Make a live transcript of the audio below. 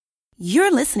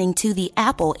You're listening to the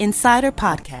Apple Insider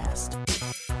Podcast.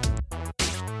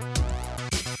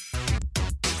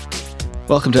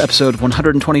 Welcome to episode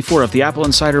 124 of the Apple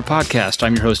Insider Podcast.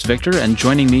 I'm your host, Victor, and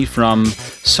joining me from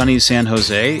sunny San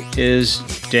Jose is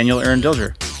Daniel Aaron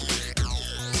Dilger.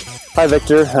 Hi,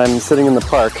 Victor. I'm sitting in the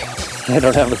park. I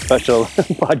don't have a special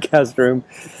podcast room.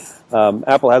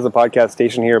 Apple has a podcast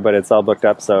station here, but it's all booked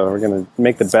up, so we're going to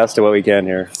make the best of what we can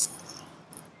here.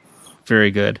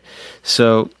 Very good.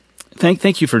 So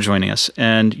thank you for joining us.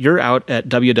 And you're out at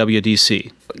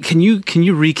WWDC. Can you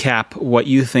recap what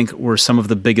you think were some of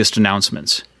the biggest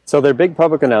announcements? So their big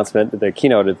public announcement, their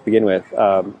keynote to begin with,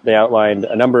 they outlined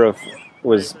a number of,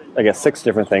 six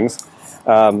different things.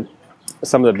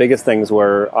 Some of the biggest things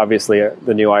were obviously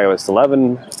the new iOS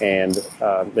 11 and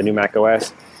the new Mac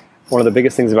OS. One of the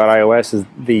biggest things about iOS is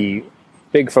the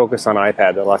big focus on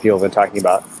iPad that a lot of people have been talking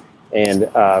about. And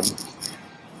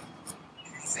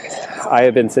I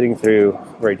have been sitting through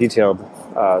very detailed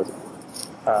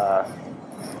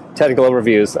technical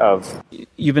overviews of...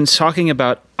 You've been talking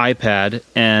about iPad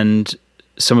and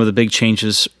some of the big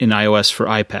changes in iOS for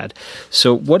iPad.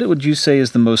 So what would you say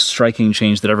is the most striking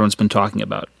change that everyone's been talking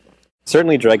about?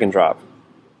 Certainly drag and drop.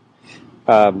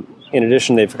 In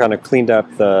addition, they've kind of cleaned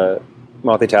up the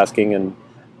multitasking, and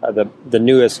the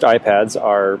newest iPads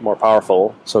are more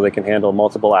powerful, so they can handle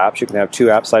multiple apps. You can have two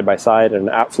apps side by side, and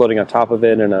an app floating on top of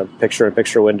it, and a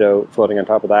picture-in-picture window floating on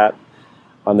top of that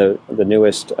on the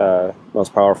newest,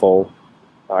 most powerful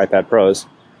iPad Pros.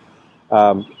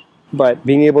 But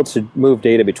being able to move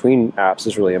data between apps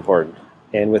is really important.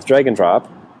 And with drag and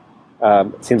drop,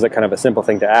 it seems like kind of a simple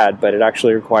thing to add, but it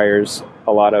actually requires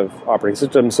a lot of operating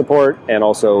system support and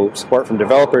also support from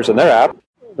developers and their app.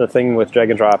 The thing with drag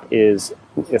and drop is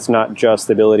it's not just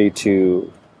the ability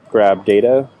to grab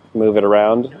data, move it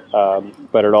around,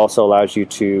 but it also allows you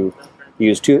to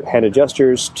use two-handed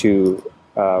gestures to,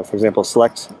 for example,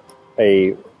 select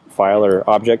a file or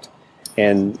object,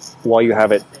 and while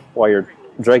you're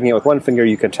dragging it with one finger,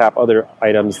 you can tap other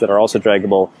items that are also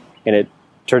draggable, and it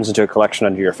turns into a collection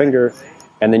under your finger,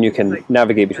 and then you can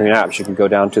navigate between apps. You can go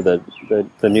down to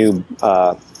the new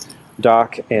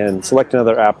dock and select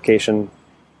another application,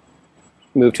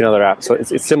 move to another app. So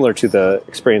it's similar to the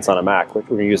experience on a Mac when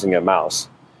you're using a mouse.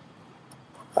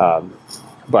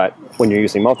 But when you're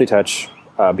using multi-touch,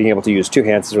 being able to use two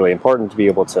hands is really important to be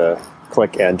able to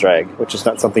click and drag, which is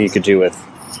not something you could do with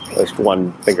just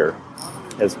one finger,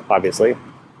 as obviously.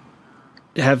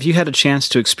 Have you had a chance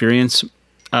to experience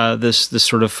this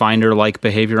sort of Finder-like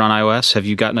behavior on iOS? Have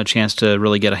you gotten a chance to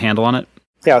really get a handle on it?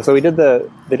 Yeah, so they did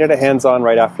a hands-on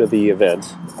right after the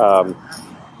event,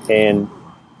 and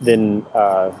then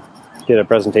did a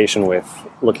presentation with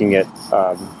looking at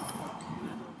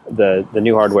the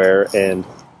new hardware and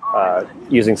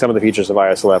using some of the features of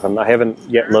iOS 11. I haven't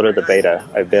yet loaded the beta.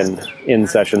 I've been in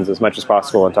sessions as much as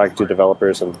possible and talking to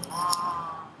developers and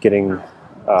getting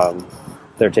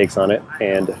their takes on it.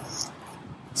 And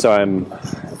so I'm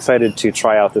excited to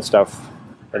try out this stuff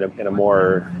in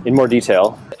more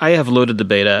detail. I have loaded the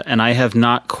beta, and I have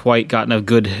not quite gotten a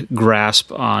good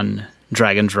grasp on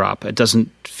drag and drop. It doesn't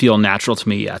feel natural to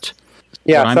me yet.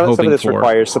 Yeah, some of this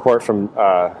requires support from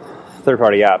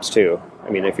third-party apps too. I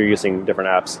mean, if you're using different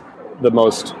apps,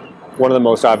 one of the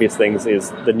most obvious things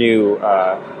is the new,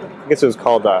 I guess it was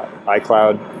called the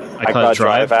iCloud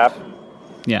Drive app.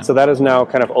 Yeah. So that is now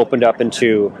kind of opened up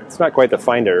into, it's not quite the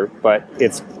Finder, but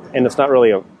it's not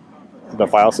really the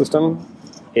file system.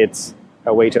 It's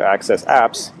a way to access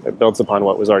apps that builds upon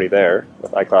what was already there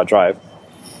with iCloud Drive,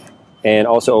 and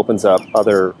also opens up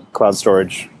other cloud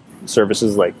storage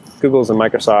services like Google's and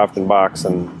Microsoft and Box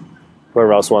and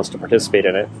whoever else wants to participate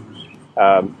in it.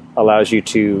 Allows you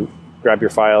to grab your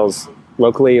files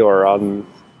locally or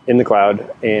in the cloud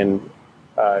and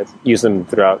use them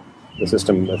throughout the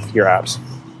system with your apps.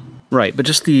 Right, but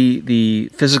just the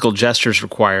physical gestures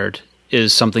required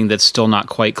is something that's still not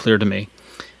quite clear to me.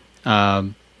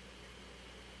 And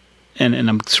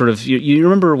I'm sort of... You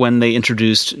remember when they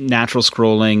introduced natural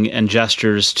scrolling and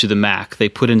gestures to the Mac? They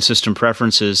put in system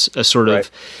preferences a sort of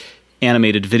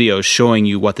animated video showing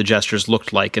you what the gestures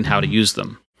looked like and how to use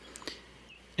them.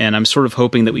 And I'm sort of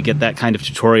hoping that we get that kind of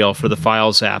tutorial for the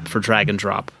Files app for drag and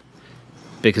drop,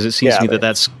 because it seems to me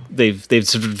that they've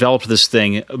developed this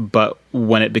thing, but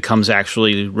when it becomes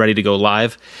actually ready to go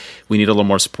live, we need a little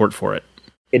more support for it.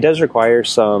 It does require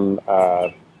some,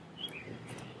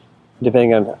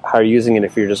 depending on how you're using it.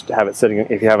 If you have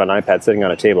an iPad sitting on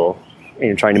a table and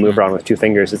you're trying to move around with two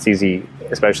fingers, it's easy,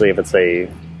 especially if it's a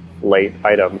light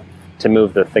item, to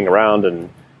move the thing around, and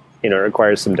it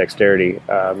requires some dexterity.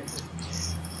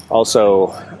 Also,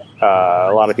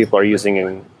 a lot of people are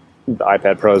using the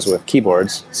iPad Pros with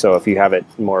keyboards. So if you have it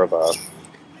more of a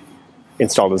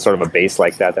installed in sort of a base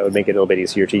like that, that would make it a little bit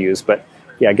easier to use. But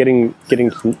yeah, getting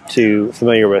to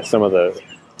familiar with some of the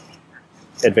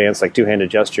advanced like two-handed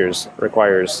gestures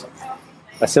requires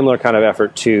a similar kind of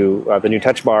effort to the new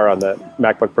Touch Bar on the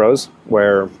MacBook Pros,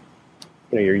 where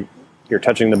you're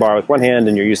touching the bar with one hand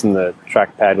and you're using the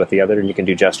trackpad with the other, and you can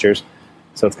do gestures.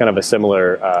 So it's kind of a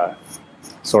similar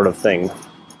sort of thing.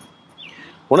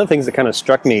 One of the things that kind of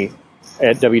struck me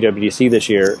at WWDC this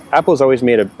year, Apple's always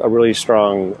made a really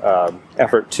strong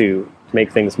effort to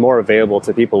make things more available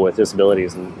to people with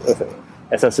disabilities, and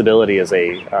accessibility is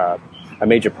a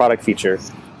major product feature.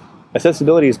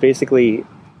 Accessibility is basically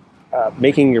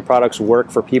making your products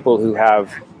work for people who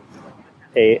have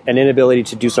an inability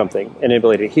to do something, an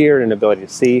inability to hear, an inability to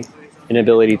see, an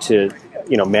inability to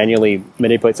manually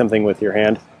manipulate something with your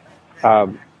hand.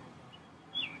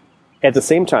 At the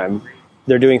same time,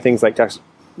 they're doing things like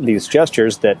these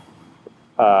gestures that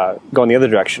go in the other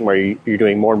direction, where you're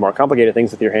doing more and more complicated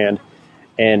things with your hand.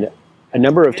 And a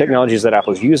number of technologies that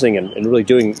Apple's using and really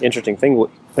doing interesting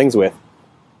things with,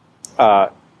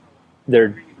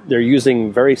 they're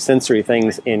using very sensory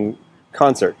things in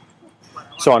concert.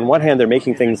 So on one hand, they're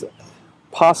making things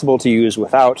possible to use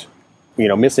without,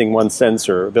 missing one sense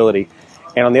or ability.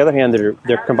 And on the other hand,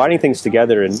 they're combining things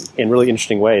together in really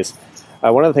interesting ways.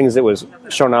 One of the things that was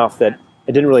shown off that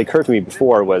it didn't really occur to me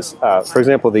before was, for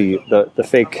example, the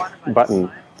fake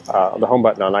button, the home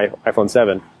button on iPhone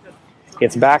 7.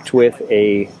 It's backed with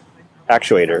a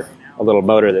actuator, a little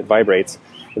motor that vibrates.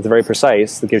 It's very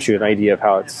precise. That gives you an idea of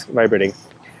how it's vibrating.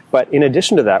 But in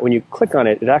addition to that, when you click on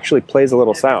it, it actually plays a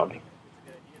little sound.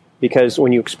 Because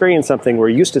when you experience something, we're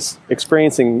used to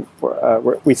experiencing,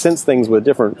 we sense things with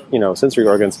different, sensory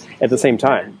organs at the same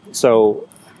time. So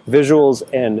visuals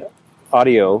and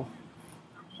audio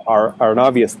are an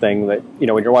obvious thing that,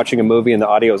 when you're watching a movie and the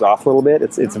audio is off a little bit,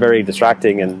 it's very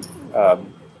distracting, and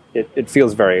it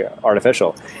feels very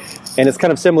artificial. And it's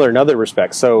kind of similar in other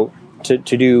respects. So to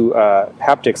do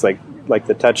haptics like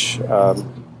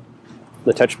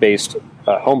the touch-based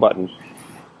home button,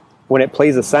 when it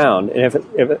plays a sound, and if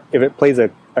it plays a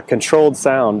controlled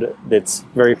sound that's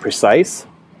very precise,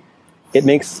 it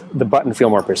makes the button feel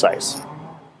more precise.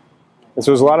 And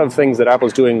so there's a lot of things that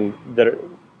Apple's doing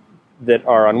that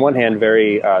are on one hand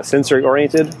very sensory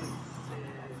oriented,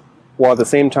 while at the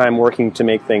same time working to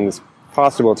make things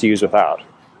possible to use without.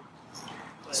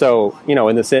 So in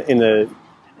the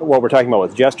what we're talking about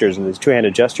with gestures and these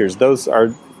two-handed gestures, those are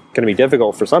going to be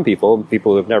difficult for some people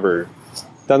who have never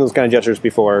done those kind of gestures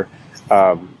before.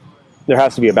 There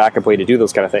has to be a backup way to do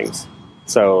those kind of things.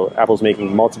 So Apple's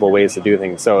making multiple ways to do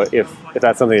things. So if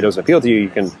that's something that doesn't appeal to you, you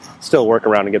can still work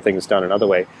around and get things done another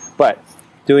way. But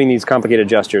doing these complicated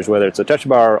gestures, whether it's a touch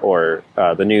bar or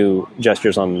the new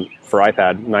gestures for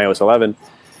iPad in iOS 11,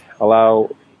 allow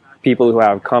people who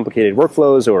have complicated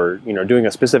workflows or doing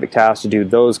a specific task to do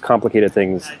those complicated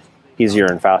things easier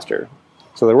and faster.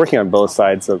 So they're working on both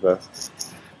sides of the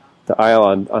aisle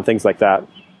on things like that.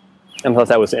 And I thought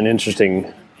that was an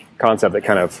interesting concept that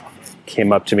kind of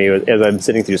came up to me as I'm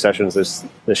sitting through sessions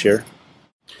this year.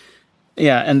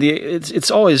 Yeah, and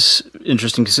it's always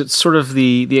interesting because it's sort of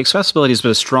the accessibility is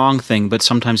a strong thing, but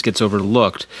sometimes gets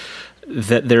overlooked.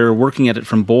 That they're working at it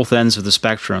from both ends of the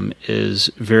spectrum is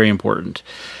very important.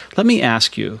 Let me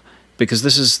ask you, because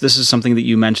this is something that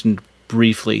you mentioned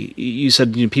briefly. You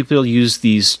said people use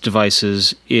these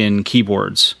devices in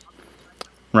keyboards,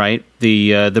 right?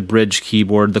 The Bridge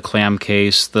keyboard, the clam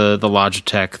case, the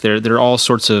Logitech. There are all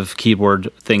sorts of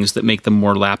keyboard things that make them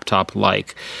more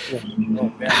laptop-like.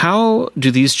 Yeah. How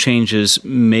do these changes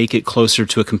make it closer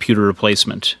to a computer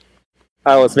replacement?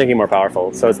 Oh, it's making it more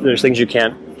powerful. So there's things you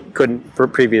couldn't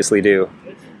previously do,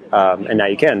 and now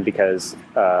you can because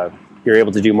you're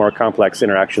able to do more complex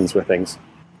interactions with things.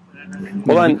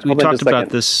 Hold on we talked just a second, about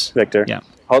this, Victor. Yeah.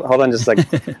 Hold on just a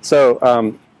second.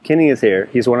 So Kenny is here.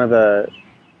 He's one of the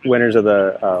winners of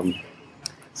the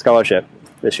scholarship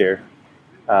this year,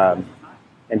 and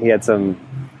he had some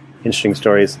interesting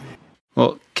stories.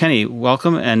 Well, Kenny,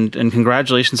 welcome and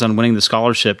congratulations on winning the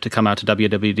scholarship to come out to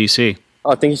WWDC.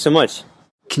 Oh, thank you so much.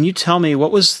 Can you tell me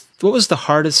what was the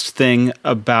hardest thing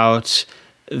about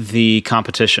the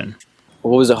competition?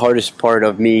 What was the hardest part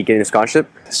of me getting the scholarship?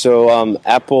 So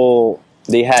Apple,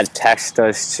 they had tasked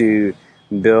us to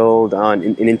build on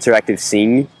an interactive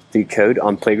scene through code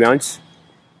on Playgrounds,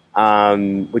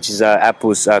 which is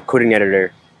Apple's coding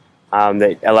editor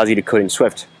that allows you to code in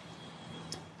Swift.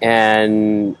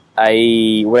 And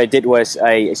what I did was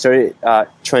I started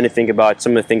trying to think about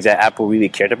some of the things that Apple really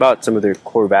cared about, some of their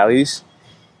core values.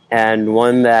 and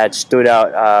one that stood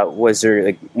out was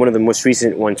one of the most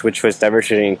recent ones, which was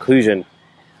diversity and inclusion.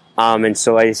 And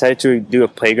so I decided to do a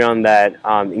playground that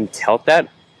entailed that,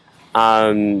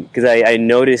 because I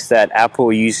noticed that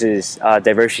Apple uses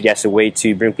diversity as a way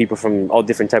to bring people from all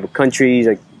different type of countries,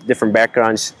 like different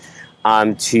backgrounds,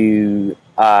 to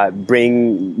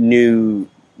bring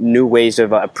new ways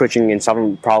of approaching and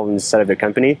solving problems inside of their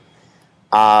company.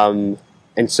 And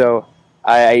so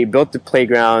I built the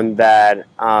playground that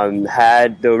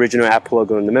had the original Apple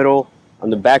logo in the middle. On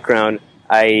the background,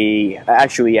 I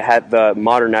actually had the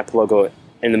modern Apple logo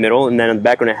in the middle, and then in the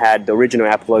background I had the original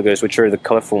Apple logos, which are the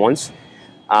colorful ones,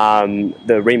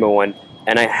 the rainbow one.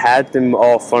 And I had them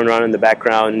all flying around in the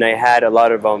background, and I had a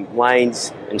lot of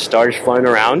lines and stars flying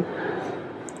around.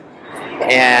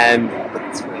 And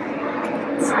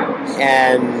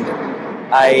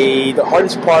the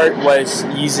hardest part was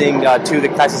using two of the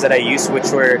classes that I used, which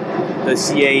were the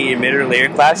CA emitter layer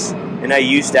class, and I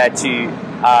used that to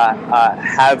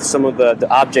have some of the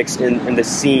objects in the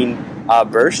scene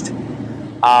burst.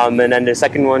 And then the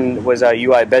second one was a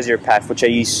UI Bezier path, which I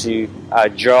used to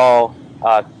draw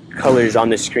colors on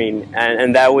the screen,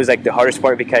 and that was like the hardest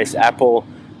part because Apple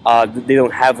they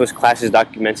don't have those classes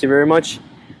documented very much.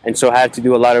 And so I had to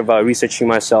do a lot of researching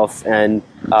myself and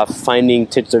finding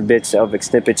tips or bits of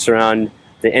snippets around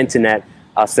the internet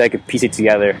so I could piece it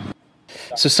together.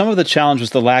 So some of the challenge was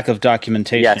the lack of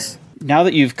documentation. Yes. Now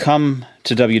that you've come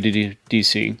to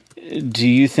WWDC, do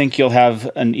you think you'll have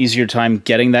an easier time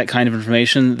getting that kind of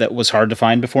information that was hard to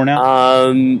find before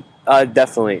now?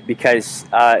 Definitely, because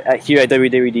here at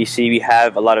WWDC we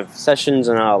have a lot of sessions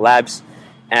and labs,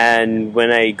 and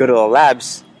when I go to the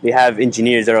labs, they have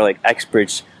engineers that are like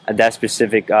experts at that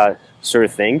specific sort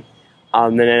of thing.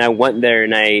 And then I went there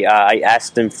and I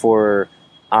asked them for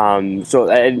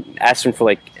so I asked them for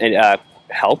like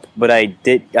help, but I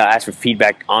did ask for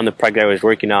feedback on the project I was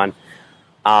working on.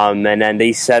 And then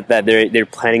they said that they're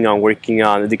planning on working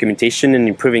on the documentation and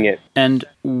improving it. And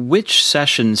which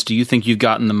sessions do you think you've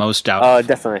gotten the most out of?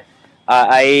 Definitely.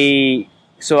 I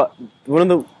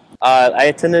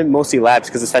attended mostly labs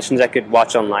because the sessions I could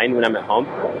watch online when I'm at home,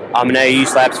 and I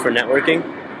use labs for networking.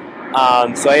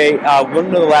 So one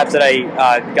of the labs that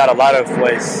I got a lot of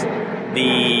was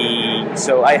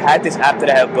so I had this app that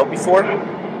I have built before,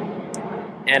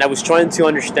 and I was trying to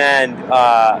understand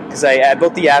because I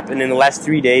built the app, and in the last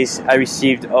 3 days I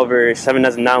received over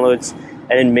 7,000 downloads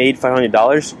and it made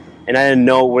 $500, and I didn't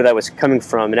know where that was coming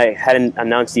from, and I hadn't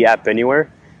announced the app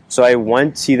anywhere. So I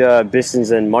went to the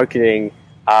business and marketing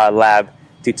lab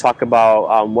to talk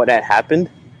about what had happened,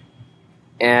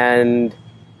 and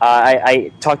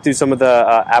I talked to some of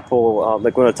the Apple,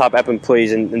 like one of the top Apple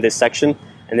employees in this section,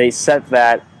 and they said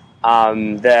that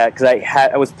because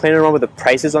I was playing around with the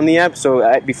prices on the app,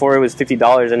 so before it was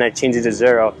 $50 and I changed it to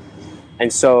 $0,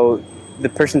 and so the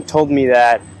person told me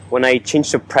that when I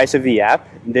changed the price of the app,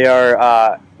 there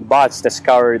are bots that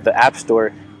scour the App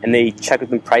Store and they check with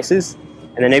the prices,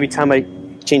 and then every time I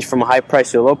changed from a high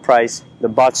price to a low price, the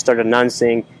bots started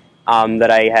announcing that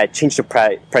I had changed the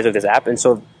price of this app, and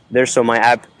so my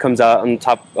app comes out on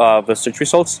top of the search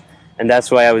results, and that's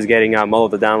why I was getting all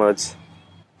of the downloads.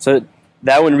 So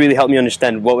that one really helped me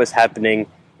understand what was happening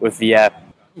with the app.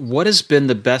 What has been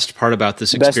the best part about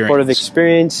this experience? The best part of the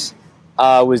experience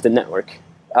was the network,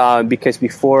 because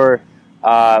before,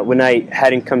 when I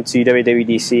hadn't come to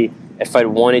WWDC, if I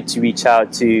wanted to reach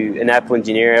out to an Apple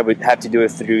engineer, I would have to do it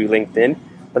through LinkedIn.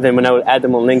 But then when I would add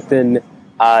them on LinkedIn,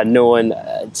 no one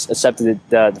accepted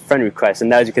the friend request,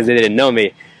 and that was because they didn't know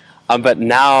me. But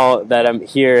now that I'm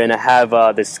here and I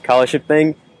have this scholarship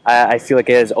thing, I feel like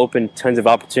it has opened tons of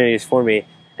opportunities for me.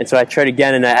 And so I tried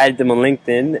again and I added them on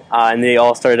LinkedIn, and they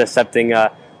all started accepting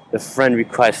the friend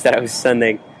request that I was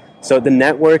sending. So the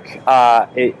network,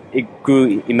 it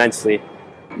grew immensely.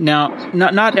 Now,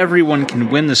 not everyone can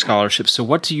win the scholarship, so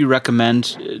what do you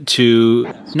recommend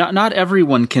to... Not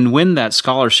everyone can win that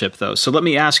scholarship, though. So let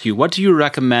me ask you, what do you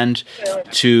recommend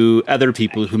to other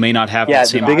people who may not have that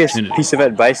same opportunity? The biggest piece of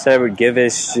advice that I would give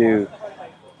is to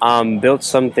build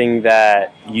something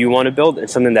that you want to build and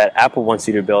something that Apple wants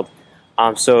you to build.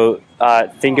 So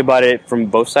think about it from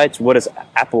both sides. What does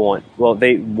Apple want? Well,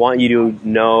 they want you to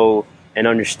know and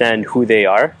understand who they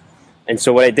are. And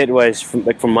so what I did was,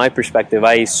 from my perspective,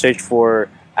 I searched for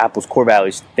Apple's core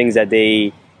values, things that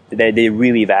they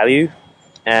really value.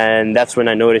 And that's when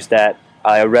I noticed that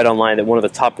I read online that one of the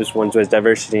toppest ones was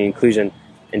diversity and inclusion.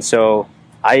 And so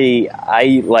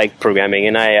I like programming,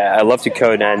 and I love to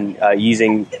code and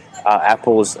using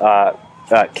Apple's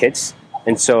kits.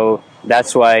 And so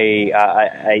that's why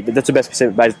that's the best piece of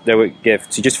advice that I would give,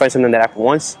 to just find something that Apple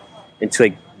wants and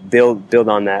to build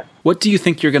on that. What do you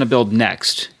think you're going to build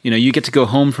next? You get to go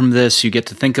home from this, you get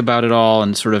to think about it all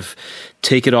and sort of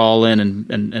take it all in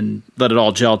and let it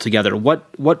all gel together.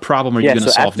 What problem are you going to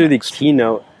solve after next? The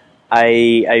keynote,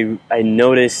 I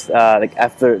noticed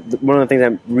after one of the things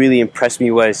that really impressed me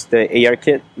was the AR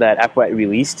kit that Apple had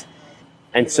released.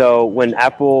 And so when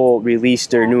Apple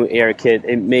released their new AR kit,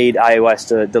 it made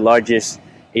iOS the largest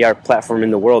AR platform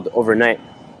in the world overnight.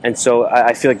 And so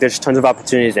I feel like there's tons of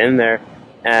opportunities in there,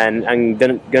 and I'm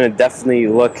going to definitely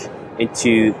look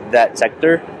into that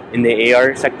sector, in the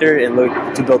AR sector, and look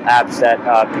to build apps that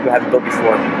people haven't built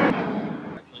before.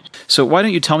 So why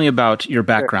don't you tell me about your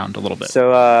background a little bit?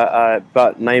 So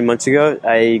about 9 months ago,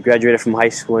 I graduated from high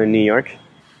school in New York,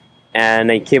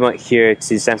 and I came out here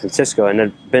to San Francisco, and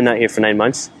I've been out here for 9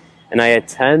 months. And I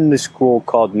attend a school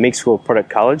called Make School Product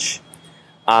College,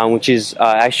 which is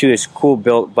actually a school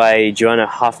built by Joanna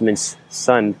Hoffman's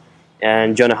son.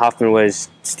 And Joanna Hoffman was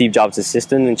Steve Jobs'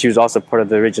 assistant, and she was also part of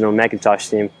the original Macintosh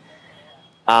team.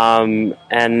 And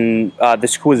the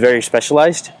school is very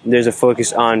specialized. There's a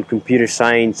focus on computer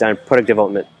science and product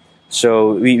development.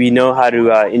 So we know how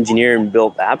to engineer and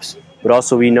build apps, but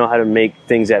also we know how to make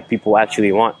things that people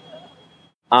actually want.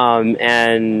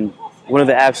 And one of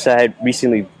the apps that I had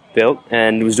recently built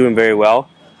and was doing very well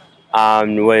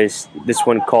was this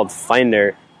one called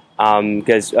Finder,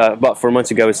 because about 4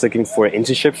 months ago I was looking for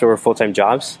internships or full-time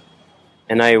jobs,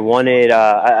 and I wanted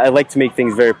I like to make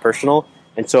things very personal,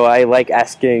 and so I like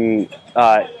asking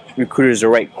recruiters the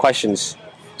right questions.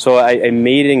 So I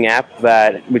made an app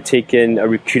that would take in a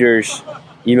recruiter's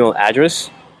email address,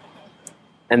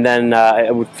 and then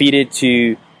I would feed it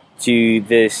to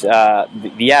this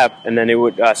the app, and then it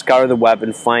would scour the web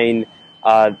and find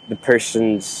the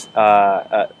person's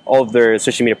all of their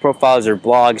social media profiles or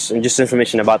blogs and just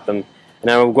information about them. And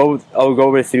I would go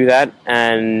over through that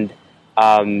and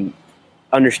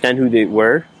understand who they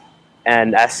were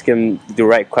and ask them the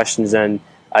right questions and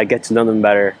get to know them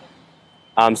better.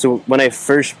 So when I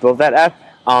first built that app,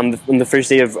 on the first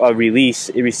day of release,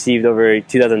 it received over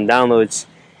 2,000 downloads,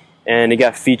 and it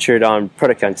got featured on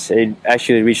Product Hunt. It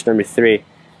actually reached number 3.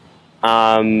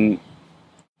 And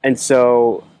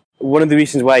so one of the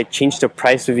reasons why I changed the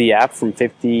price of the app from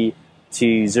 $50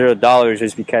 to $0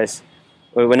 was because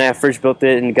when I first built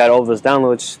it and got all of those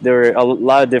downloads, there were a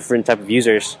lot of different type of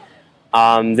users.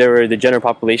 There were the general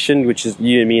population, which is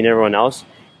you and me and everyone else,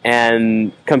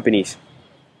 and companies.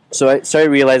 So I started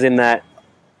realizing that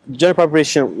the general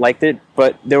population liked it,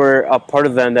 but there were a part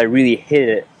of them that really hated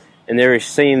it. And they were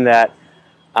saying that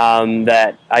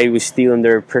that I was stealing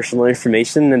their personal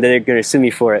information and they're going to sue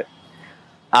me for it.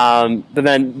 But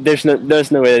then there's no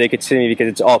way that they could sue me because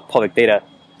it's all public data.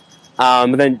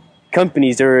 But then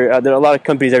companies, there are a lot of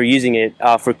companies that were using it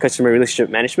for customer relationship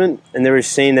management, and they were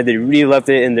saying that they really loved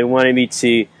it and they wanted me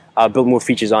to build more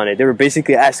features on it. They were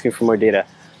basically asking for more data.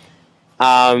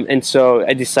 And so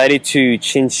I decided to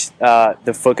change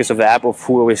the focus of the app of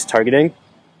who I was targeting,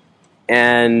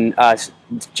 and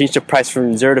change the price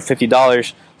from $0 to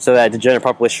 $50 so that the general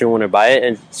population want to buy it,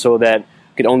 and so that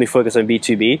I could only focus on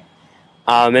B2B.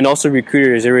 And also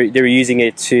recruiters, they were using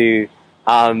it to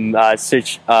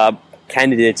search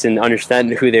candidates and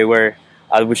understand who they were,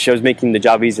 which was making the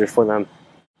job easier for them.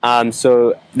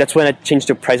 So that's when I changed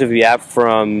the price of the app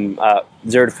from $0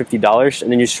 to $50.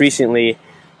 And then just recently,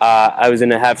 I was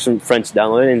going to have some friends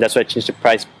download it, and that's why I changed the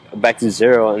price back to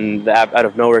 $0, and the app out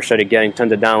of nowhere started getting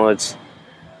tons of downloads.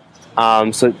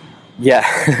 So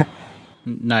yeah.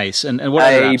 Nice. And what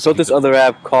I built this other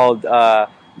app called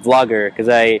Vlogger because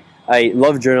I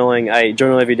love journaling. I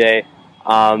journal every day.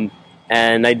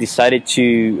 And I decided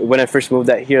to, when I first moved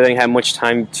out here, I didn't have much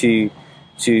time to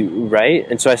write.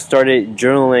 And so I started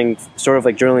journaling, sort of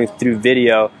like journaling through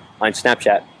video on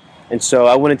Snapchat. And so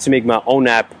I wanted to make my own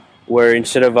app where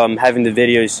instead of having the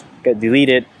videos get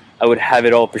deleted, I would have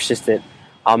it all persistent.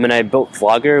 And I built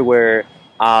Vlogger where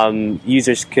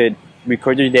users could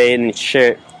record their day and then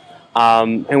share it.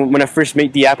 And when I first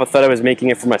made the app, I thought I was making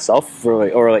it for myself, for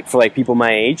people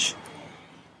my age.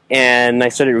 And I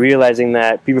started realizing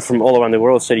that people from all around the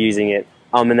world started using it,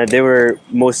 and that they were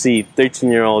mostly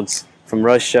 13-year-olds from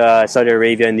Russia, Saudi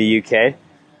Arabia, and the UK.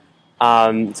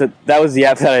 So that was the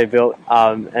app that I built,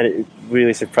 and it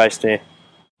really surprised me.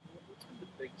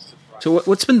 So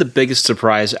what's been the biggest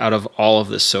surprise out of all of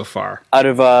this so far? Out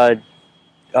of the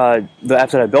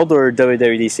apps that I built, or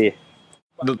WWDC?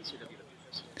 Well,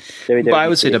 I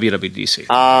would say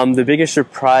WWDC. The biggest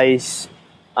surprise,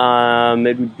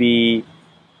 it would be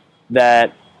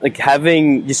that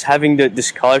having the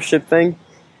scholarship thing,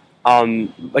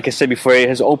 like I said before, it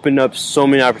has opened up so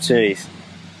many opportunities,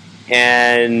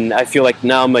 and I feel like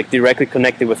now I'm directly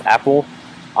connected with Apple,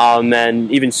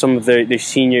 And even some of the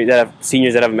seniors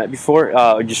that I've met before,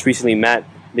 or just recently met,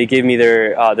 they gave me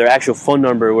their actual phone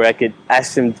number where I could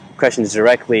ask them questions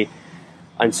directly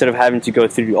instead of having to go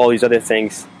through all these other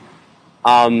things.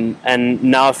 And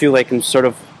now I feel like I'm sort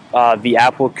of the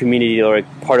Apple community, or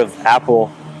part of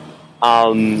Apple,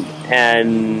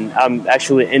 and I'm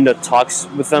actually in the talks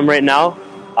with them right now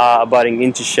about an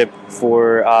internship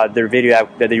for their video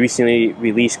app that they recently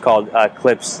released called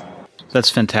Clips. That's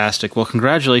fantastic. Well,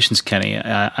 congratulations, Kenny.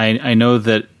 I know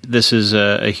that this is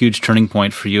a huge turning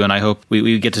point for you, and I hope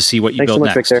we get to see what you Thanks build so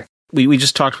much, next. Victor. We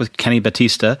just talked with Kenny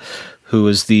Batista, who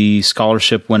is the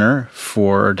scholarship winner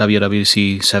for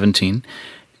WWDC 17.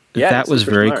 Yeah, that was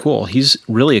very smart. cool. He's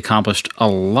really accomplished a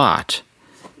lot,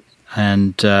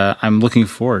 and I'm looking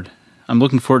forward.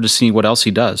 To seeing what else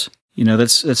he does. You know,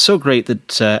 that's so great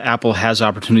that Apple has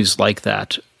opportunities like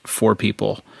that for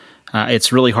people.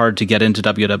 It's really hard to get into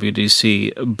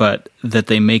WWDC, but that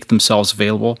they make themselves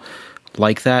available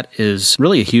like that is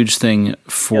really a huge thing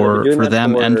for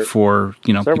them and for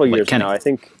several people years like Kenny. now. I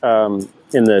think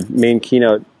in the main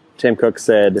keynote, Tim Cook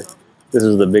said this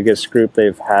is the biggest group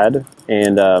they've had,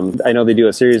 and I know they do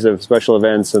a series of special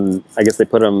events, and I guess they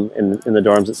put them in the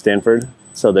dorms at Stanford,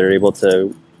 so they're able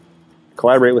to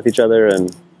collaborate with each other,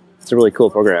 and it's a really cool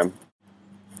program.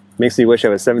 Makes me wish I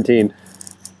was 17.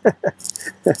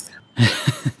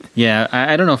 Yeah,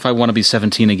 I don't know if I want to be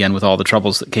 17 again with all the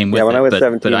troubles that came with it. Yeah, when I was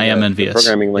 17, but I am envious.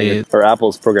 Programming language, or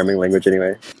Apple's programming language,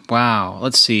 anyway. Wow,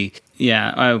 let's see.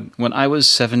 Yeah, when I was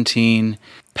 17,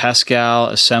 Pascal,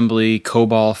 Assembly,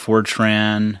 COBOL,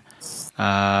 Fortran,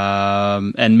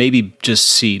 and maybe just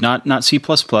C, not C++,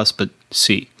 but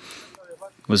C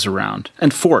was around.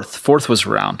 And Forth was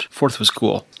around. Forth was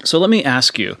cool. So let me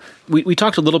ask you, we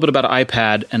talked a little bit about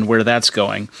iPad and where that's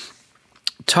going.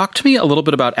 Talk to me a little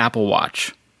bit about Apple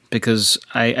Watch, because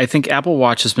I think Apple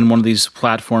Watch has been one of these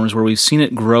platforms where we've seen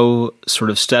it grow sort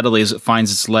of steadily as it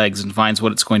finds its legs and finds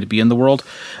what it's going to be in the world.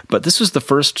 But this was the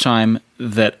first time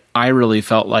that I really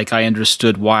felt like I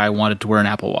understood why I wanted to wear an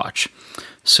Apple Watch.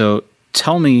 So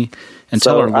tell me and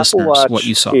tell our listeners what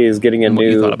you saw. Is getting a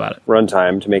new runtime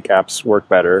runtime to make apps work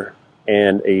better,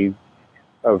 and a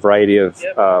variety of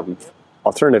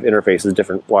alternative interfaces,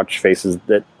 different watch faces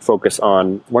that focus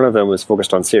on, one of them was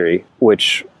focused on Siri,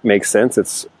 which makes sense.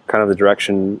 It's kind of the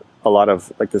direction, a lot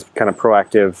of like this kind of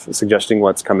proactive suggesting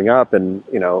what's coming up, and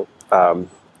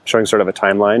showing sort of a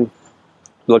timeline.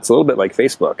 It looks a little bit like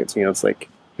Facebook. It's like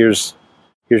here's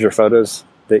your photos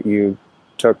that you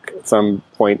took at some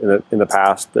point in the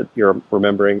past that you're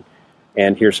remembering,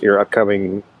 and here's your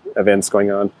upcoming events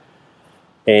going on.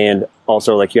 And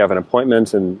also, like, you have an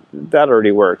appointment, and that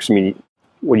already works. I mean,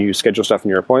 when you schedule stuff in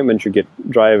your appointment, you get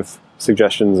drive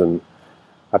suggestions and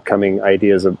upcoming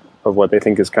ideas of what they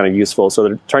think is kind of useful. So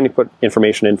they're trying to put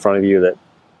information in front of you that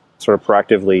sort of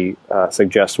proactively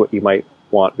suggests what you might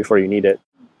want before you need it.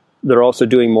 They're also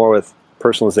doing more with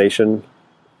personalization.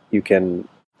 You can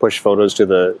push photos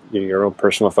to your own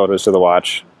personal photos to the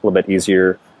watch a little bit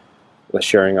easier with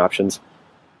sharing options.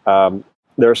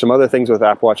 There are some other things with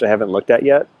Apple Watch I haven't looked at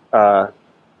yet.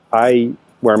 I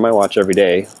wear my watch every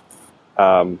day.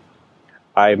 I'm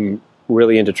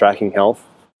really into tracking health,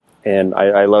 and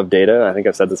I love data. I think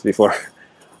I've said this before.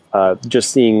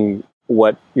 Just seeing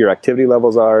what your activity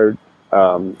levels are,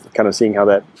 kind of seeing how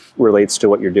that relates to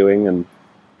what you're doing, and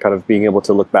kind of being able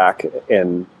to look back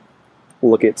and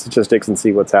look at statistics and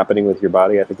see what's happening with your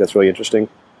body. I think that's really interesting.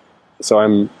 So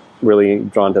I'm really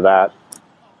drawn to that.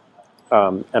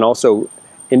 And also,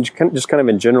 just kind of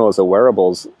in general as a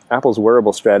wearables, Apple's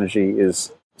wearable strategy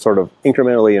is sort of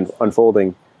incrementally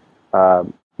unfolding.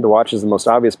 The watch is the most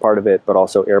obvious part of it, but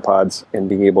also AirPods and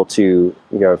being able to,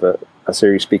 have a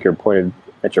Siri speaker pointed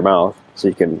at your mouth so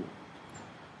you can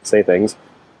say things.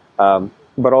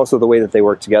 But also the way that they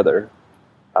work together.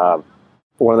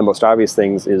 One of the most obvious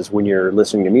things is when you're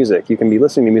listening to music. You can be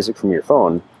listening to music from your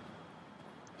phone,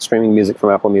 streaming music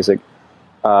from Apple Music.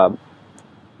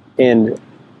 And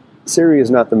Siri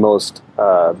is not the most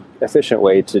efficient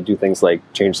way to do things like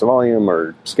change the volume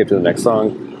or skip to the next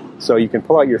song. So you can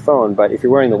pull out your phone, but if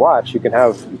you're wearing the watch, you can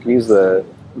use the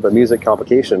music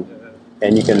complication,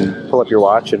 and you can pull up your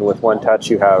watch, and with one touch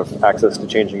you have access to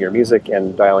changing your music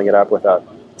and dialing it up without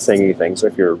saying anything. So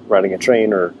if you're riding a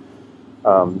train or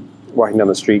walking down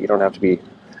the street, you don't have to be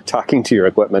talking to your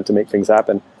equipment to make things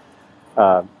happen.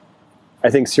 I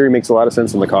think Siri makes a lot of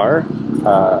sense in the car.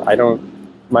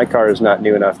 My car is not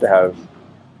new enough to have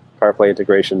CarPlay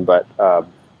integration, but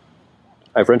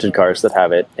I've rented cars that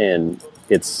have it, and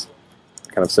it's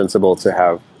kind of sensible to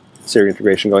have Siri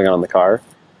integration going on in the car.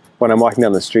 When I'm walking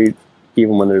down the street,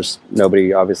 even when there's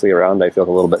nobody obviously around, I feel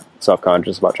a little bit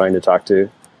self-conscious about trying to talk to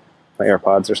my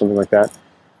AirPods or something like that.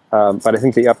 But I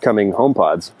think the upcoming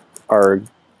HomePods are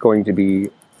going to be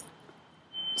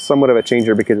somewhat of a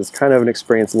changer because it's kind of an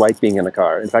experience like being in a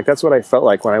car. In fact, that's what I felt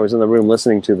like when I was in the room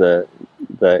listening to the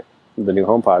new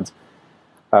HomePods.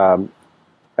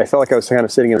 I felt like I was kind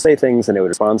of sitting and say things, and it would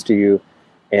respond to you.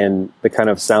 And the kind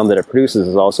of sound that it produces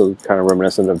is also kind of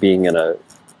reminiscent of being in a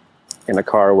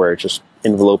car where it's just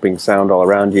enveloping sound all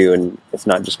around you, and it's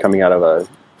not just coming out of a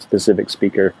specific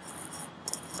speaker.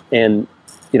 And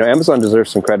Amazon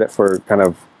deserves some credit for kind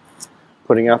of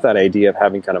putting out that idea of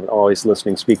having kind of an always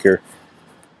listening speaker.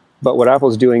 But what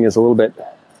Apple's doing is a little bit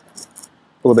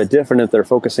different. That they're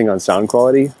focusing on sound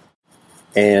quality,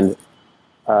 and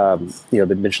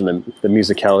they mentioned the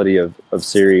musicality of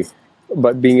Siri,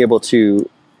 but being able to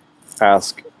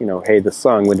ask, hey, this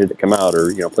song, when did it come out,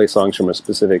 or play songs from a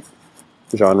specific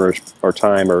genre or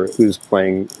time, or who's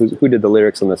playing, who did the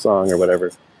lyrics in the song, or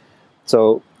whatever.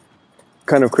 So,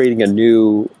 kind of creating a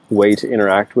new way to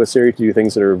interact with Siri to do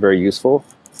things that are very useful,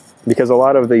 because a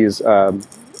lot of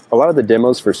the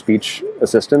demos for speech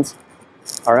assistants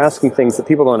are asking things that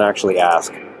people don't actually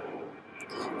ask.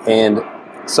 And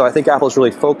so I think Apple's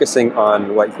really focusing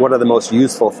on what are the most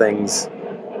useful things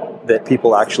that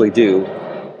people actually do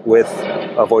with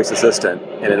a voice assistant,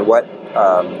 and in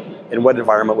what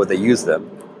environment would they use them.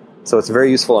 So it's very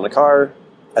useful in a car.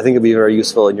 I think it'd be very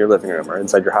useful in your living room or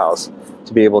inside your house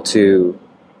to be able to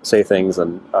say things.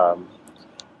 And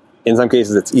in some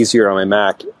cases, it's easier on my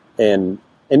Mac. And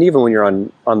even when you're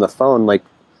on the phone,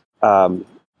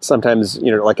 sometimes,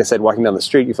 like I said, walking down the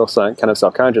street, you feel kind of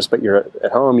self-conscious, but you're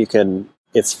at home,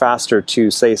 it's faster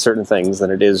to say certain things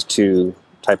than it is to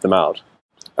type them out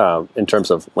in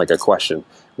terms of like a question.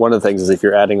 One of the things is if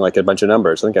you're adding like a bunch of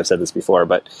numbers, I think I've said this before,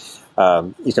 but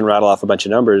you can rattle off a bunch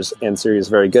of numbers, and Siri is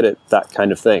very good at that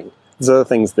kind of thing. There's other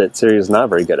things that Siri is not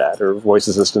very good at, or voice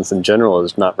assistants in general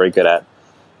is not very good at.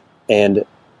 And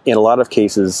in a lot of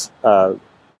cases,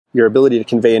 your ability to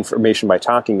convey information by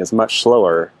talking is much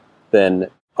slower than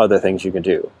other things you can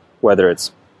do, whether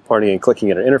it's pointing and clicking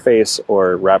at an interface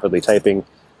or rapidly typing.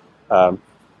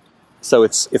 So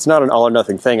it's not an all or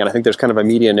nothing thing. And I think there's kind of a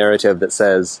media narrative that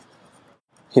says,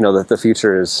 that the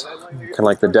future is kind of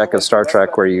like the deck of Star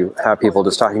Trek, where you have people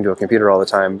just talking to a computer all the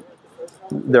time.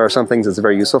 There are some things it's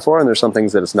very useful for, and there's some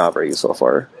things that it's not very useful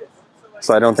for.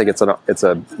 So I don't think it's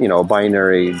a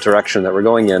binary direction that we're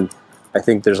going in. I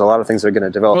think there's a lot of things that are going to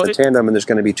develop in tandem, and there's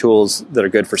going to be tools that are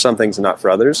good for some things and not for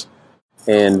others.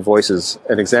 And voice is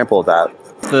an example of that.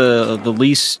 The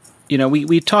least,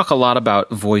 we talk a lot about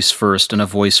voice first in a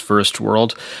voice first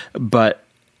world, but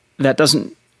that's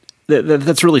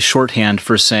really shorthand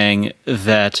for saying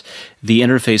that the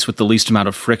interface with the least amount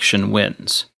of friction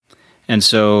wins. And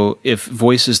so if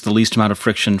voice is the least amount of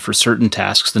friction for certain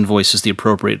tasks, then voice is the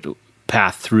appropriate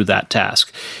path through that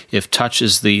task. If touch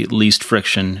is the least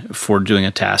friction for doing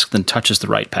a task, then touch is the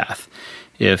right path.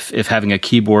 If having a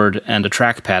keyboard and a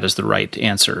trackpad is the right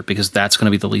answer, because that's going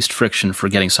to be the least friction for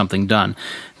getting something done,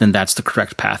 then that's the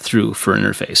correct path through for an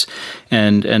interface.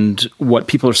 And what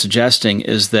people are suggesting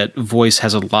is that voice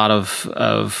has a lot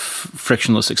of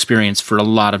frictionless experience for a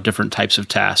lot of different types of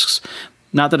tasks.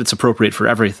 Not that it's appropriate for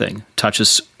everything. Touch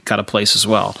has got a place as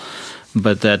well,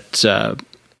 but that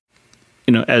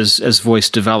as voice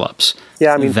develops,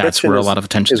 that's where a lot of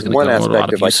attention is going to go. A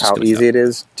lot of like how easy it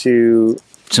is to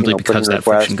simply because that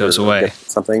friction goes away.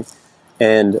 Something,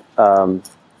 and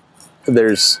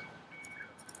that's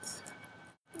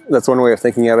one way of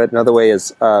thinking of it. Another way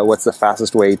is what's the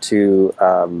fastest way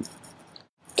to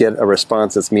get a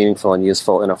response that's meaningful and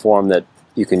useful in a form that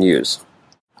you can use.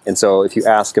 And so if you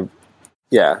ask a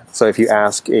sort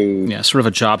of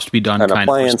a jobs to be done an kind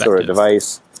appliance of or a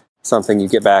device, something, you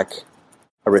get back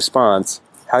a response.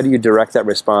 How do you direct that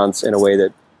response in a way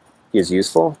that is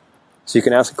useful? So you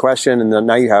can ask a question, and then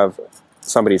now you have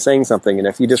somebody saying something. And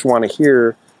if you just want to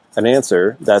hear an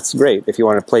answer, that's great. If you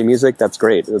want to play music, that's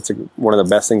great. That's one of the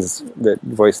best things that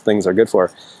voice things are good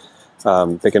for,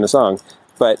 picking a song.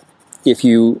 But if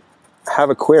you have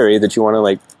a query that you want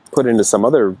to put into some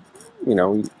other, you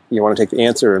want to take the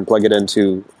answer and plug it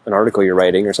into an article you're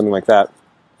writing or something like that,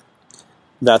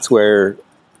 that's where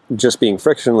just being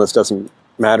frictionless doesn't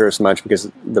matter as much, because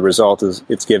the result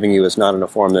it's giving you is not in a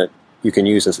form that you can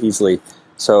use as easily.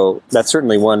 So that's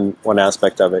certainly one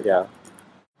aspect of it, yeah.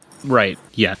 Right,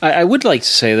 yeah. I would like to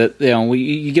say that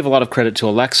you give a lot of credit to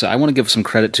Alexa. I want to give some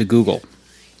credit to Google,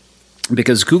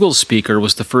 because Google's speaker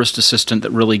was the first assistant that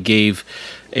really gave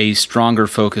a stronger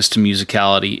focus to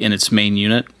musicality in its main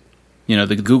unit.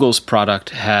 The Google's product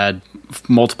had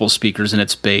multiple speakers in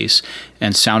its base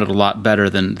and sounded a lot better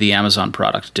than the Amazon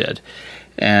product did.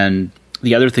 And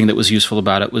The other thing that was useful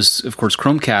about it was, of course,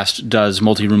 Chromecast does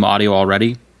multi-room audio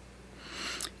already,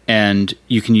 and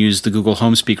you can use the Google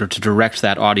Home speaker to direct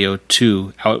that audio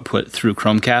to output through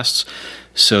Chromecasts.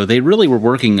 So they really were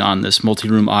working on this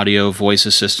multi-room audio voice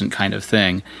assistant kind of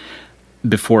thing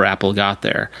before Apple got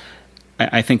there.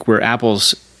 I think where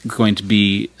Apple's going to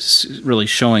be really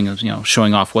showing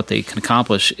off what they can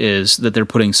accomplish is that they're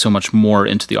putting so much more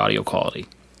into the audio quality.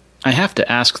 I have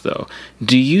to ask, though,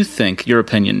 do you think, your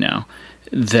opinion now,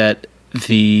 that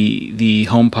the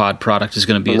HomePod product is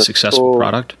going to be a successful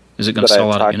product? Is it going to sell a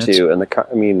lot of units?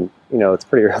 It's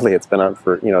pretty early. It's been out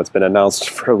for, it's been announced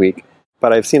for a week.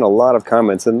 But I've seen a lot of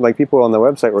comments, and like people on the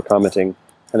website were commenting,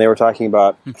 and they were talking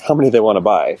about how many they want to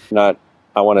buy, not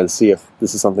I want to see if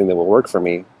this is something that will work for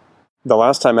me. The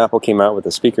last time Apple came out with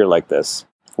a speaker like this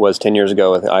was 10 years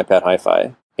ago with the iPad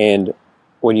Hi-Fi. And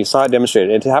when you saw it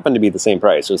demonstrated, it happened to be the same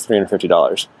price. It was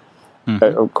 $350.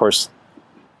 Of course,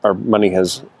 our money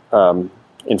has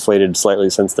inflated slightly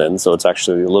since then, so it's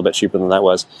actually a little bit cheaper than that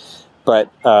was. But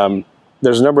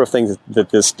there's a number of things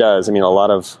that this does. I mean, a lot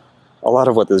of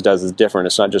what this does is different.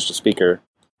 It's not just a speaker.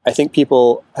 I think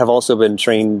people have also been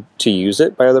trained to use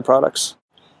it by other products.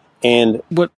 And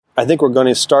I think we're going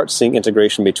to start seeing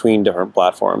integration between different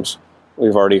platforms.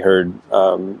 We've already heard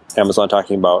Amazon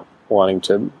talking about wanting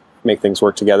to make things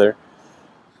work together.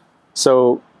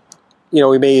 So,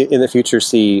 we may in the future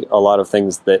see a lot of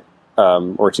things that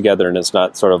work together, and it's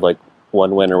not sort of like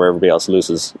one winner where everybody else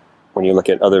loses. When you look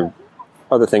at other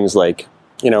things like,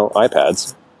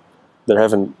 iPads, there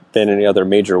haven't been any other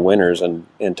major winners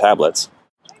in tablets.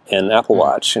 And Apple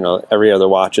Watch, every other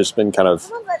watch has been kind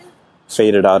of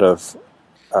faded out of.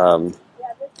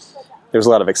 There was a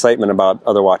lot of excitement about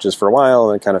other watches for a while,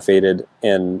 and it kind of faded,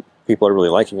 and people are really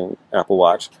liking Apple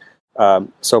Watch.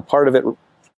 So part of it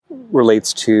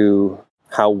relates to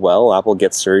how well Apple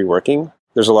gets Siri working.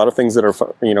 There's a lot of things that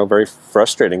are, very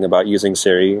frustrating about using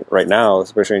Siri right now,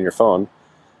 especially on your phone.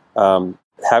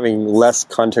 Having less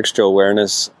contextual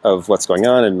awareness of what's going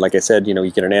on, and like I said,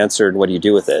 you get an answer, and what do you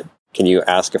do with it? Can you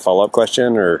ask a follow-up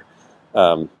question? Or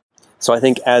so I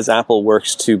think as Apple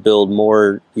works to build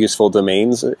more useful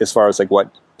domains as far as like what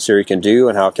Siri can do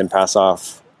and how it can pass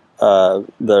off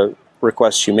the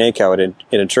requests you make, how it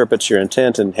interprets your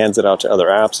intent and hands it out to other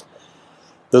apps.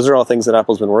 Those are all things that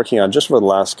Apple's been working on just for the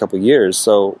last couple of years.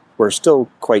 So we're still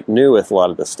quite new with a lot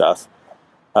of this stuff.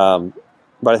 But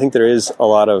I think there is a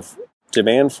lot of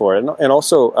demand for it. And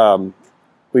also,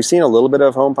 we've seen a little bit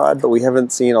of HomePod, but we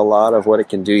haven't seen a lot of what it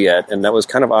can do yet. And that was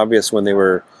kind of obvious when they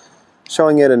were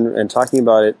showing it and talking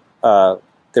about it.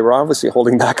 They were obviously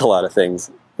holding back a lot of things.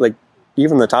 Like,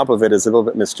 even the top of it is a little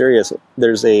bit mysterious.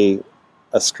 There's a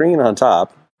screen on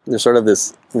top. There's sort of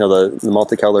this, the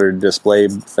multicolored display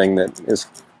thing that is,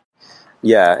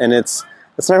 and it's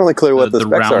not really clear what the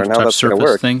specs are and how that's going to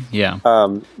work. Thing? Yeah.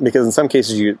 Because in some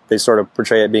cases they sort of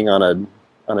portray it being on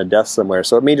a desk somewhere,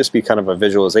 so it may just be kind of a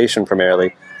visualization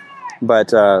primarily.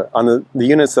 But on the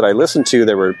units that I listened to,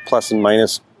 there were plus and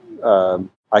minus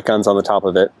icons on the top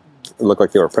of it. It looked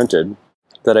like they were printed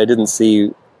that I didn't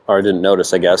see or I didn't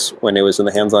notice, I guess, when it was in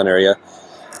the hands-on area,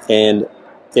 and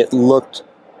it looked.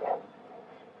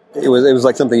 It was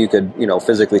like something you could,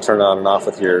 physically turn on and off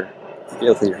with your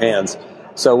hands.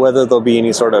 So whether there'll be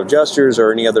any sort of gestures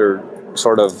or any other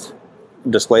sort of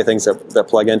display things that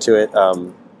plug into it,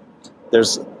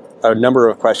 there's a number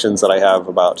of questions that I have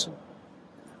about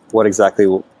what exactly,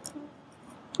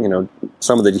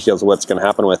 some of the details of what's going to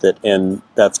happen with it, and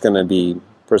that's going to be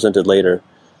presented later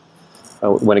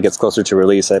when it gets closer to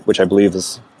release, which I believe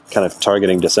is kind of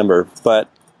targeting December. But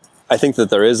I think that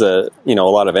there is a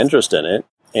lot of interest in it.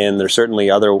 And there's certainly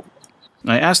other.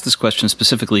 I asked this question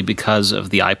specifically because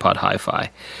of the iPod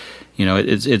Hi-Fi.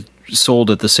 It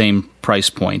sold at the same price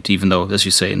point, even though, as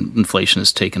you say, inflation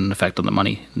has taken an effect on the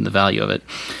money and the value of it.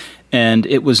 And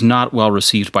it was not well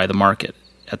received by the market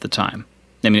at the time.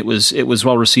 I mean, it was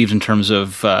well received in terms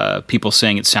of people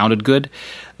saying it sounded good,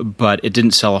 but it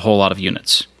didn't sell a whole lot of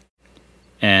units.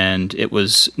 And it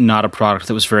was not a product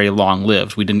that was very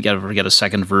long-lived. We didn't ever get a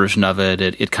second version of it.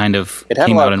 It kind of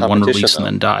came out in one release and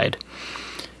then died.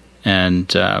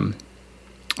 And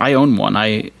I own one.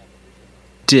 I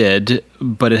did,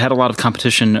 but it had a lot of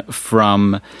competition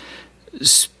from,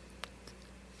 at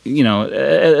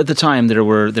the time there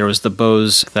was the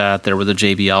Bose, there were the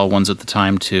JBL ones at the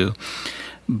time too,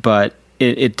 but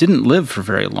it didn't live for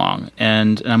very long.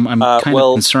 And I'm kind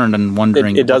of concerned and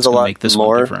wondering what's going to make this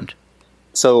one different.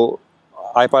 So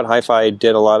iPod Hi-Fi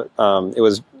did a lot. It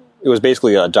was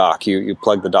basically a dock. You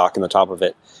plug the dock in the top of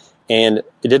it, and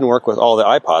it didn't work with all the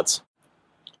iPods.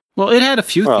 Well, it had a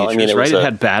few features, right? It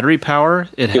had battery power.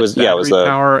 It was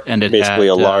power, and it basically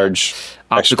had a large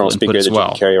external speaker that you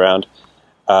could carry around.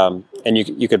 And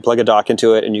you could plug a dock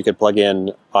into it, and you could plug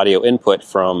in audio input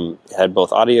from. It had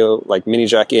both audio, like mini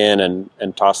jack in,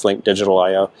 and Toslink digital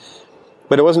I/O.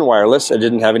 But it wasn't wireless. It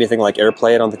didn't have anything like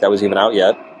AirPlay. I don't think that was even out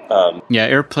yet.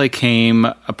 AirPlay came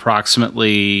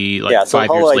approximately 5 years later. So the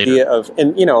whole idea of,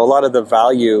 and a lot of the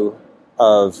value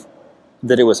of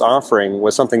that it was offering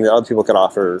was something that other people could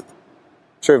offer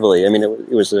trivially. I mean,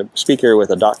 it was a speaker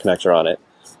with a dock connector on it,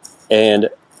 and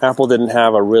Apple didn't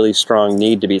have a really strong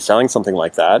need to be selling something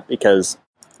like that because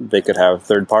they could have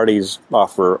third parties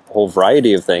offer a whole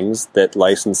variety of things that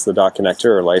license the dock connector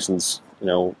or license,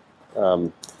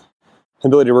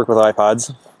 ability to work with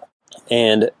iPods.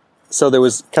 And so there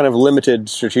was kind of limited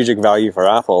strategic value for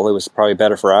Apple. It was probably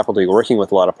better for Apple to be working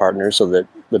with a lot of partners so that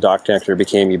the dock connector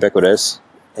became ubiquitous.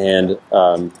 And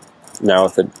now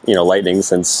with the Lightning,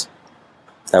 since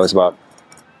that was about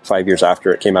 5 years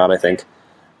after it came out, I think.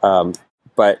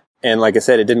 And like I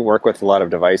said, it didn't work with a lot of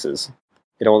devices.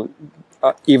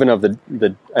 Even of the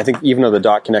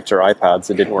dock connector iPads,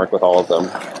 it didn't work with all of them.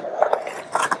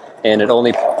 And it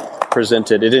didn't present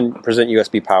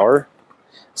USB power.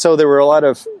 So there were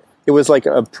it was like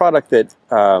a product that,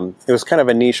 it was kind of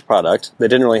a niche product that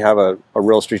didn't really have a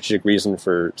real strategic reason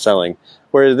for selling.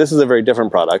 Whereas this is a very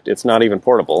different product. It's not even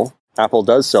portable. Apple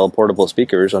does sell portable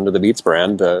speakers under the Beats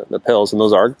brand, the pills, and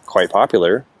those are quite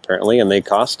popular, apparently, and they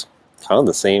cost kind of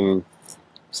the same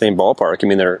ballpark. I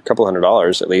mean, they're a couple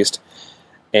 $100 at least.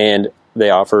 And they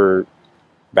offer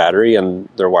battery, and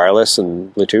they're wireless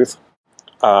and Bluetooth.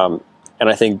 And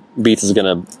I think Beats is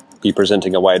going to be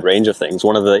presenting a wide range of things.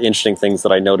 One of the interesting things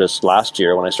that I noticed last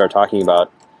year when I started talking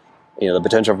about the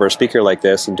potential for a speaker like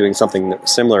this and doing something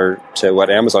similar to what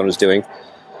Amazon was doing,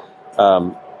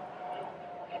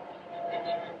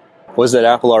 was that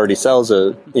Apple already sells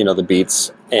the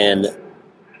Beats, and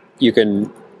you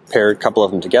can pair a couple of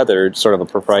them together, sort of a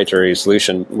proprietary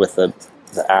solution with the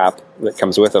app that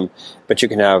comes with them. But you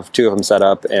can have two of them set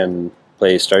up and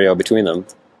play stereo between them.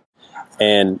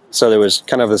 And so there was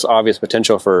kind of this obvious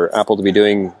potential for Apple to be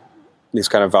doing these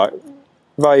kind of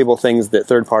valuable things that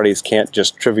third parties can't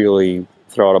just trivially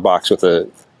throw out a box with a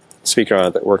speaker on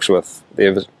it that works with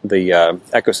the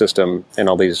ecosystem in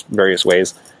all these various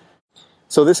ways.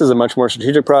 So this is a much more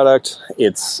strategic product.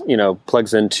 It's,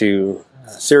 plugs into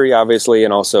Siri, obviously,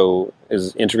 and also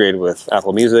is integrated with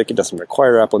Apple Music. It doesn't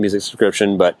require Apple Music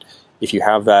subscription, but if you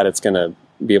have that, it's going to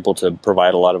be able to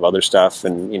provide a lot of other stuff,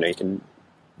 and, you can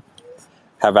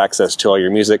have access to all your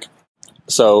music.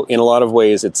 So in a lot of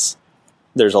ways,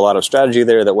 there's a lot of strategy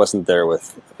there that wasn't there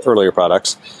with earlier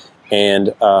products.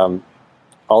 And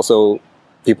also,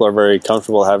 people are very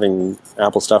comfortable having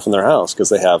Apple stuff in their house because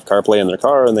they have CarPlay in their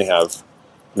car, and they have,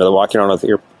 they're walking around with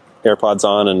AirPods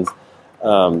on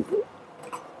and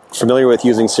familiar with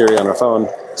using Siri on their phone.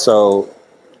 So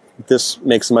this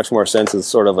makes much more sense as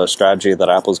sort of a strategy that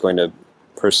Apple's going to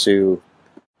pursue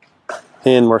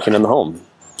in working in the home.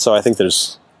 So I think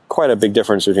there's quite a big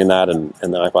difference between that and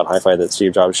the iPod Hi-Fi that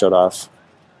Steve Jobs showed off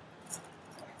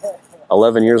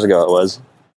 11 years ago it was.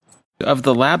 Of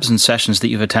the labs and sessions that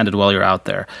you've attended while you're out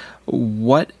there,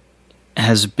 what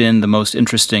has been the most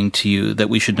interesting to you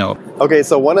that we should know? Okay,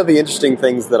 so one of the interesting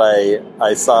things that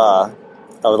I saw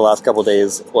over the last couple of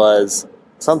days was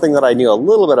something that I knew a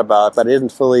little bit about, but I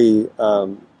didn't fully,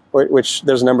 which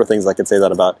there's a number of things I could say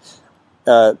that about.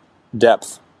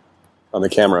 Depth on the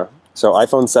camera. So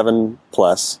iPhone 7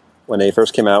 Plus, when they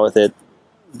first came out with it,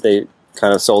 they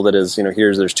kind of sold it as,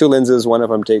 there's two lenses. One of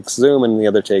them takes zoom and the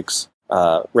other takes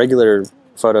regular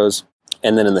photos.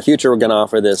 And then in the future, we're going to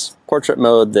offer this portrait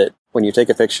mode that when you take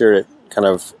a picture, it kind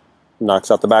of knocks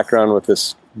out the background with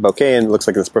this bokeh and it looks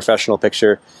like this professional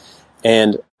picture.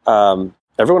 And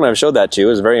everyone I've showed that to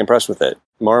is very impressed with it.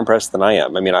 More impressed than I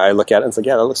am. I mean, I look at it and say,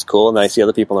 yeah, that looks cool. And then I see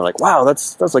other people and they're like, wow,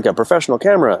 that's like a professional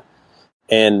camera.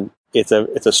 And it's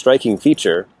a striking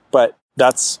feature, but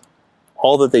that's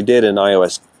all that they did in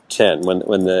iOS 10 when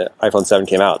the iPhone 7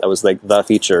 came out. That was like the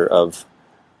feature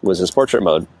was this portrait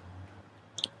mode.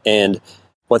 And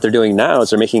what they're doing now is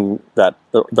they're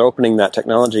opening that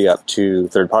technology up to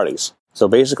third parties. So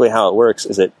basically how it works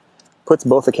is it puts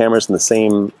both the cameras in the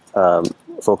same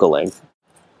focal length.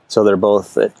 So they're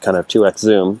both at kind of 2x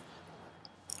zoom.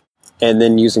 And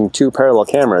then using two parallel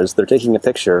cameras, they're taking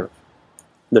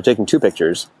two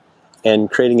pictures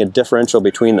and creating a differential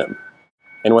between them.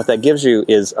 And what that gives you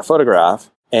is a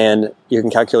photograph, and you can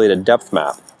calculate a depth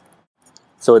map.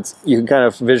 So you can kind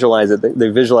of visualize it. They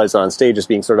visualize it on stage as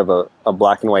being sort of a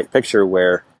black and white picture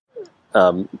where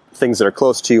things that are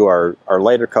close to you are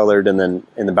lighter colored, and then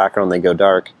in the background they go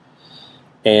dark.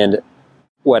 And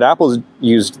what Apple's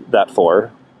used that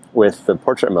for with the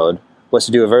portrait mode was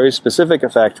to do a very specific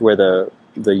effect where the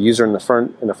user in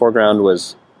the foreground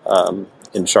was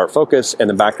in sharp focus, and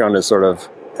the background is sort of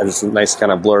has this nice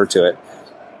kind of blur to it.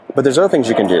 But there's other things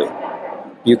you can do.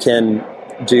 You can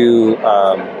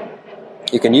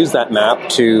use that map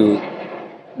to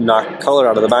knock color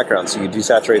out of the background, so you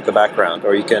desaturate the background,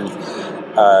 or you can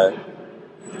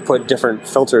put different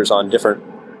filters on different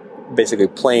basically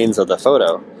planes of the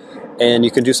photo, and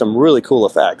you can do some really cool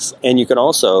effects. And you can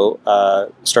also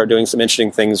start doing some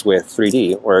interesting things with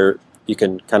 3D, where you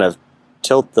can kind of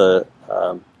tilt the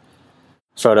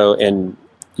photo and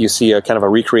you see a kind of a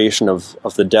recreation of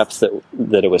the depth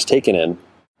that it was taken in.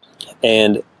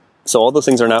 And so all those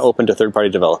things are now open to third-party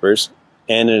developers.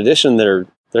 And in addition, they're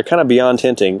kind of beyond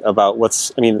hinting about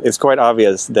it's quite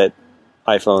obvious that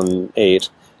iPhone 8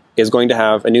 is going to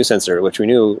have a new sensor, which we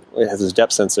knew it has this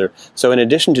depth sensor. So in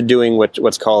addition to doing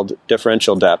what's called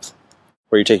differential depth,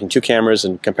 where you're taking two cameras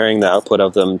and comparing the output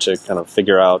of them to kind of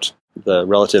figure out the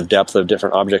relative depth of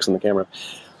different objects in the camera,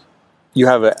 you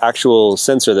have an actual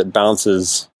sensor that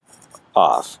bounces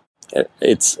off.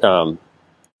 It's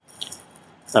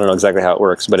I don't know exactly how it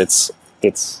works, but it's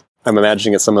I'm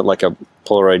imagining it's somewhat like a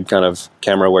Polaroid kind of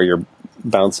camera where you're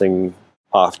bouncing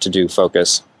off to do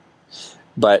focus,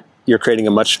 but you're creating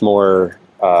a much more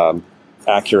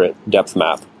accurate depth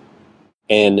map.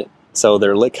 And so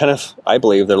they're I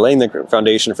believe they're laying the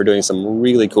foundation for doing some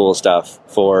really cool stuff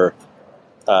for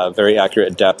very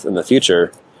accurate depth in the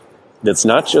future. That's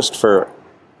not just for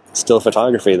still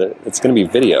photography, that it's going to be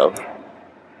video.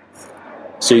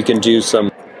 So you can do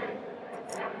some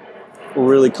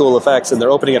really cool effects, and they're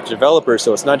opening up to developers,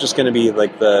 so it's not just going to be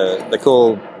like the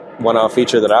cool one-off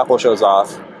feature that Apple shows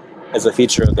off as a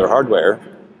feature of their hardware,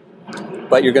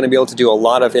 but you're going to be able to do a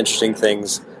lot of interesting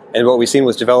things. And what we've seen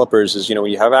with developers is,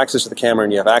 when you have access to the camera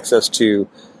and you have access to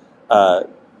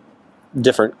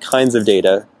different kinds of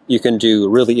data, you can do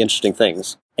really interesting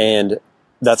things. And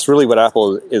that's really what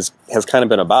Apple has kind of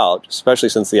been about, especially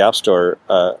since the App Store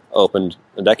opened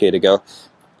a decade ago,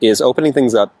 is opening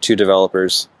things up to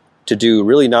developers to do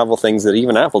really novel things that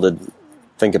even Apple didn't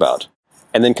think about.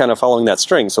 And then kind of following that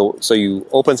string. So you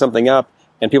open something up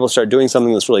and people start doing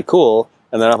something that's really cool,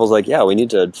 and then Apple's like, yeah, we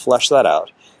need to flesh that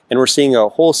out. And we're seeing a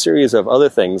whole series of other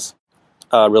things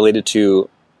related to,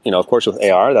 of course, with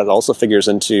AR, that also figures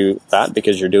into that,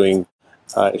 because you're doing,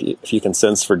 if you can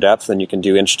sense for depth, then you can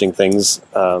do interesting things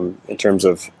in terms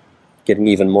of getting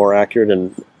even more accurate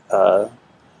and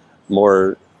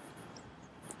more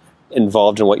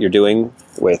involved in what you're doing,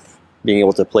 with being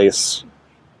able to place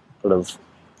sort of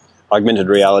augmented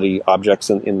reality objects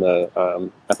in the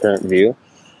apparent view.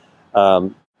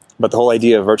 But the whole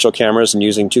idea of virtual cameras and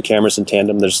using two cameras in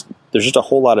tandem, there's just a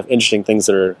whole lot of interesting things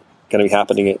that are going to be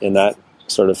happening in that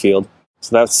sort of field.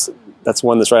 So that's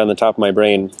one that's right on the top of my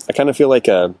brain. I kind of feel like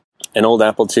an old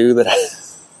Apple II that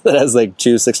has like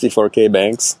two 64K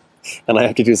banks, and I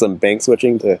have to do some bank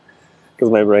switching because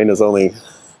my brain is only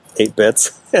 8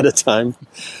 bits at a time.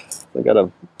 I got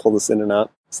to pull this in and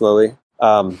out slowly.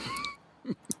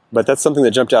 But that's something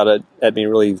that jumped out at me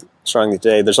really strongly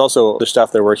today. There's also other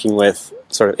stuff they're working with,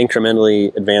 sort of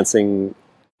incrementally advancing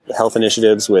health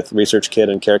initiatives with ResearchKit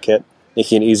and CareKit,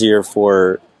 making it easier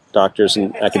for doctors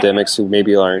and academics who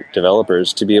maybe aren't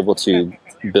developers to be able to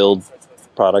build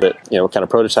product that, kind of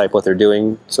prototype what they're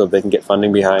doing so they can get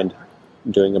funding behind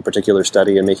doing a particular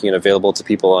study and making it available to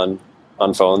people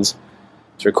on phones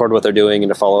to record what they're doing and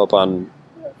to follow up on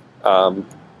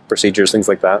procedures, things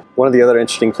like that. One of the other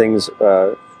interesting things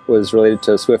was related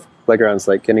to Swift playgrounds,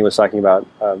 like Kenny was talking about.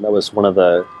 That was one of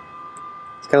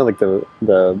it's kind of like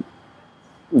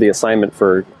the assignment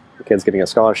for kids getting a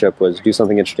scholarship, was do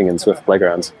something interesting in Swift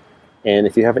playgrounds. And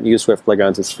if you haven't used Swift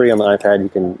playgrounds, it's free on the iPad. You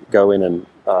can go in and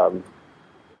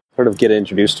sort of get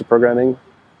introduced to programming,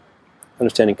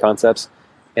 understanding concepts.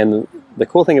 And the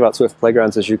cool thing about Swift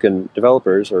playgrounds is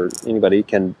developers or anybody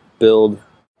can build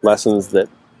lessons that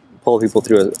pull people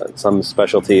through some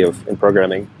specialty in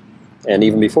programming. And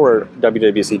even before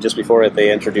WWDC, just before it,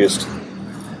 they introduced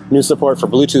new support for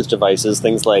Bluetooth devices,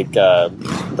 things like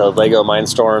the Lego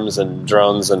Mindstorms and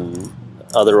drones and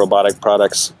other robotic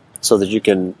products, so that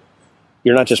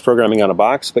you're not just programming on a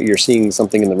box, but you're seeing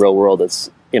something in the real world that's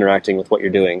interacting with what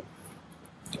you're doing.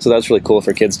 So that's really cool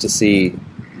for kids to see,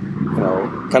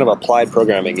 kind of applied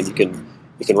programming, and you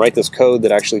can write this code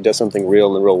that actually does something real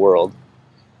in the real world.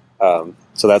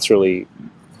 So that's really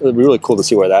cool to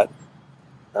see where that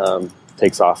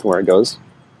takes off and where it goes,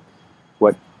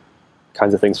 what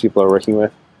kinds of things people are working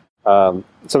with. Some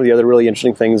of the other really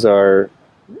interesting things are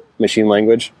machine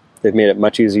language. They've made it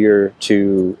much easier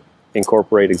to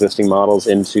incorporate existing models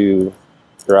into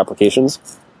their applications.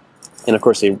 And of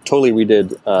course, they totally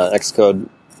redid Xcode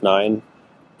 9.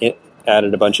 It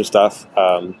added a bunch of stuff,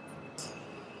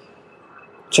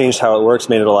 changed how it works,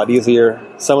 made it a lot easier.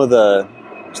 Some of the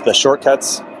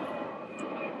shortcuts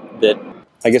that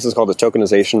I guess is called the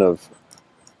tokenization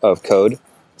of code.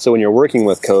 So when you're working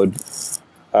with code,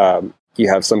 you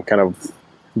have some kind of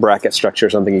bracket structure or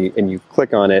something, and you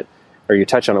click on it or you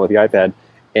touch on it with the iPad,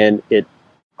 and it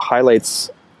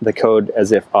highlights the code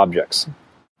as if objects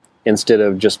instead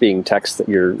of just being text that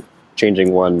you're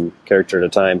changing one character at a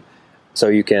time. So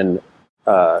you can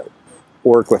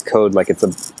work with code like it's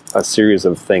a series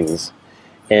of things.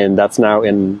 And that's now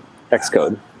in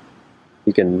Xcode.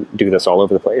 You can do this all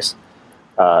over the place.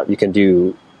 You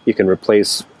can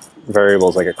replace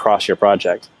variables like across your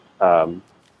project.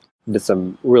 Did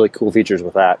some really cool features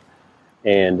with that.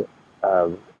 And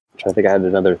I'm trying to think, I had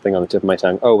another thing on the tip of my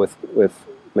tongue. Oh, with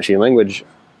machine language,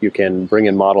 you can bring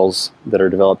in models that are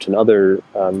developed in other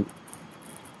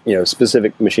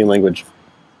specific machine language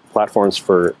platforms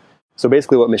for. So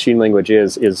basically what machine language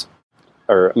is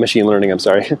or machine learning, I'm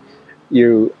sorry,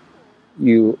 you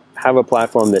have a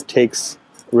platform that takes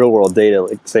real world data,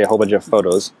 like say a whole bunch of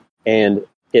photos, and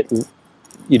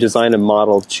you design a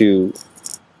model to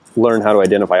learn how to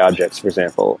identify objects, for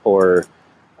example, or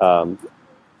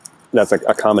that's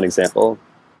a common example.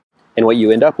 And what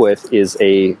you end up with is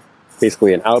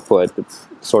basically an output that's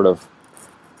sort of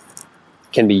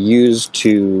can be used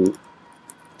to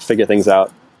figure things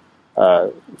out,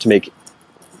 to make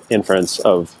inference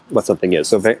of what something is.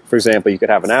 So, for example, you could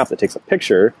have an app that takes a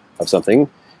picture of something,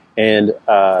 and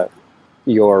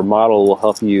your model will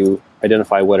help you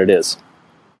identify what it is.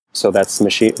 So that's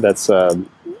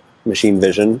machine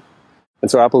vision.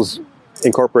 And so Apple's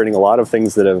incorporating a lot of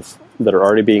things that are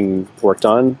already being worked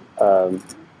on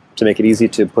to make it easy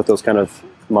to put those kind of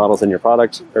models in your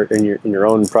product or in your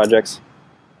own projects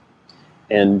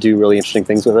and do really interesting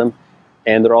things with them.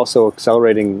 And they're also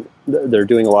accelerating. They're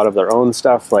doing a lot of their own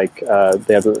stuff. Like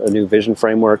they have a new vision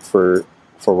framework for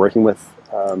working with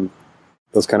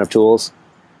those kind of tools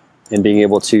and being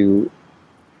able to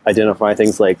identify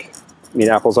things like,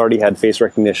 Apple's already had face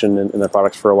recognition in their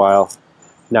products for a while.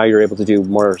 Now you're able to do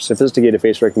more sophisticated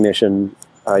face recognition.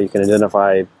 You can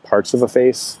identify parts of a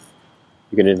face.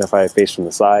 You can identify a face from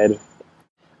the side.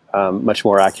 Much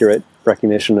more accurate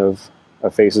recognition of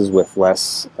faces with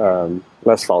less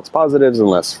false positives and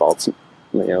less false,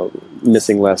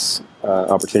 missing less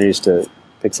opportunities to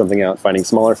pick something out, finding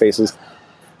smaller faces.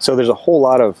 So there's a whole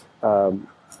lot of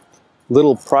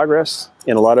little progress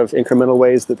in a lot of incremental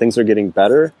ways that things are getting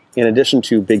better, in addition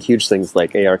to big, huge things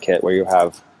like ARKit, where you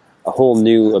have a whole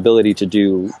new ability to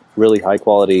do really high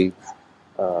quality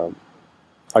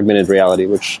augmented reality,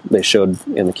 which they showed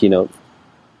in the keynote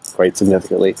quite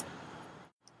significantly.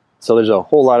 So there's a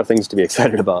whole lot of things to be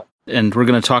excited about. And we're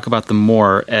going to talk about them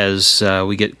more as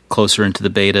we get closer into the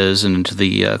betas and into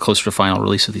the closer to final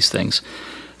release of these things.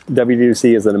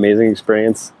 WWDC is an amazing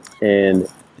experience, and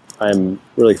I'm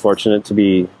really fortunate to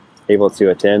be able to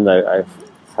attend. I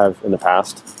have in the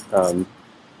past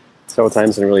several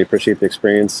times, and I really appreciate the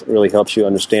experience. It really helps you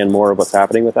understand more of what's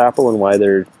happening with Apple and why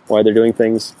they're doing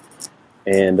things.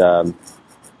 And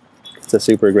it's a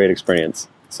super great experience.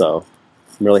 So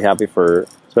I'm really happy for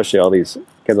especially all these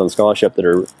kids on scholarship that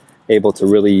are able to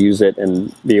really use it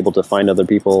and be able to find other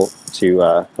people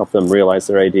to help them realize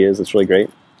their ideas. It's really great.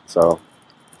 So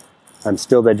I'm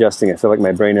still digesting. I feel like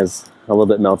my brain is a little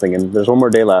bit melting, and there's one more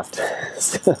day left.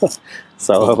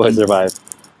 So I hope I survive.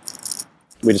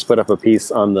 We just put up a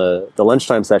piece on the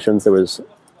lunchtime sessions. There was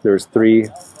 3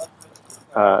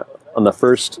 on the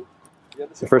first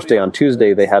day on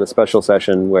Tuesday. They had a special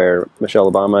session where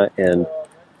Michelle Obama and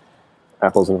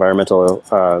Apple's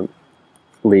environmental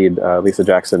lead, Lisa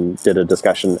Jackson, did a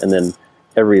discussion, and then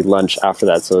every lunch after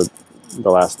that, so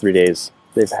the last 3 days,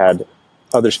 they've had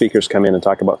other speakers come in and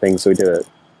talk about things. So we did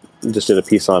a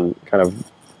piece on kind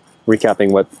of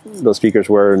recapping what those speakers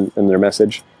were and their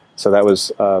message. So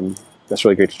that's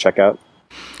really great to check out.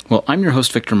 Well, I'm your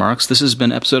host, Victor Marks. This has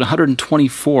been episode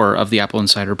 124 of the Apple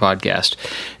Insider Podcast,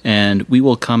 and we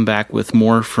will come back with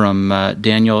more from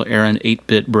Daniel, Aaron,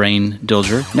 8-Bit Brain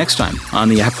Dilger next time on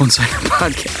the Apple Insider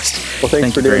Podcast. Well,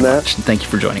 thanks for doing that. Much, and thank you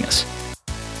for joining us.